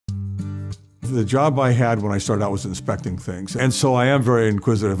The job I had when I started out was inspecting things. And so I am very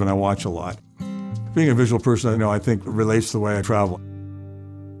inquisitive and I watch a lot. Being a visual person, I think relates to the way I travel.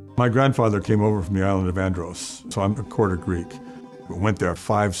 My grandfather came over from the island of Andros, so I'm a quarter Greek. We went there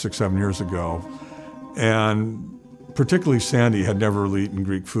 5, 6, 7 years ago. And particularly Sandy had never really eaten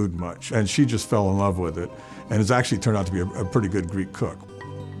Greek food much. And she just fell in love with it. And has actually turned out to be a pretty good Greek cook.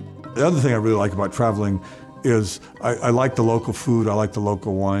 The other thing I really like about traveling is I like the local food, I like the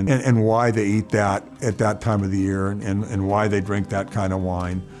local wine, and why they eat that at that time of the year, and why they drink that kind of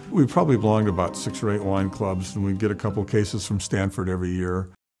wine. We probably belong to about 6 or 8 wine clubs, and we get a couple cases from Stanford every year.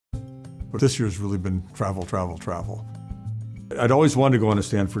 But this year's really been travel, travel, travel. I'd always wanted to go on a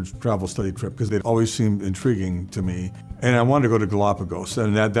Stanford travel study trip because they'd always seemed intriguing to me. And I wanted to go to Galapagos,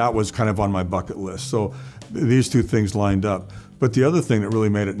 and that was kind of on my bucket list. So these two things lined up. But the other thing that really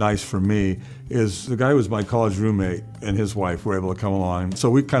made it nice for me is the guy who was my college roommate and his wife were able to come along.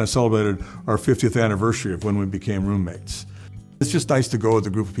 So we kind of celebrated our 50th anniversary of when we became roommates. It's just nice to go with a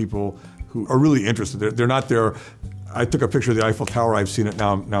group of people who are really interested. They're not there, I took a picture of the Eiffel Tower, I've seen it,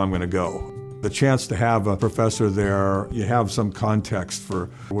 now I'm going to go. The chance to have a professor there, you have some context for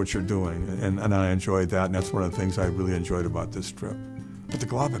what you're doing, and I enjoyed that, and that's one of the things I really enjoyed about this trip. But the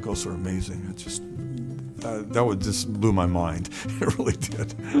Galapagos are amazing. It just, that just blew my mind. It really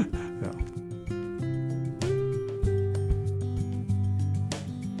did. Yeah.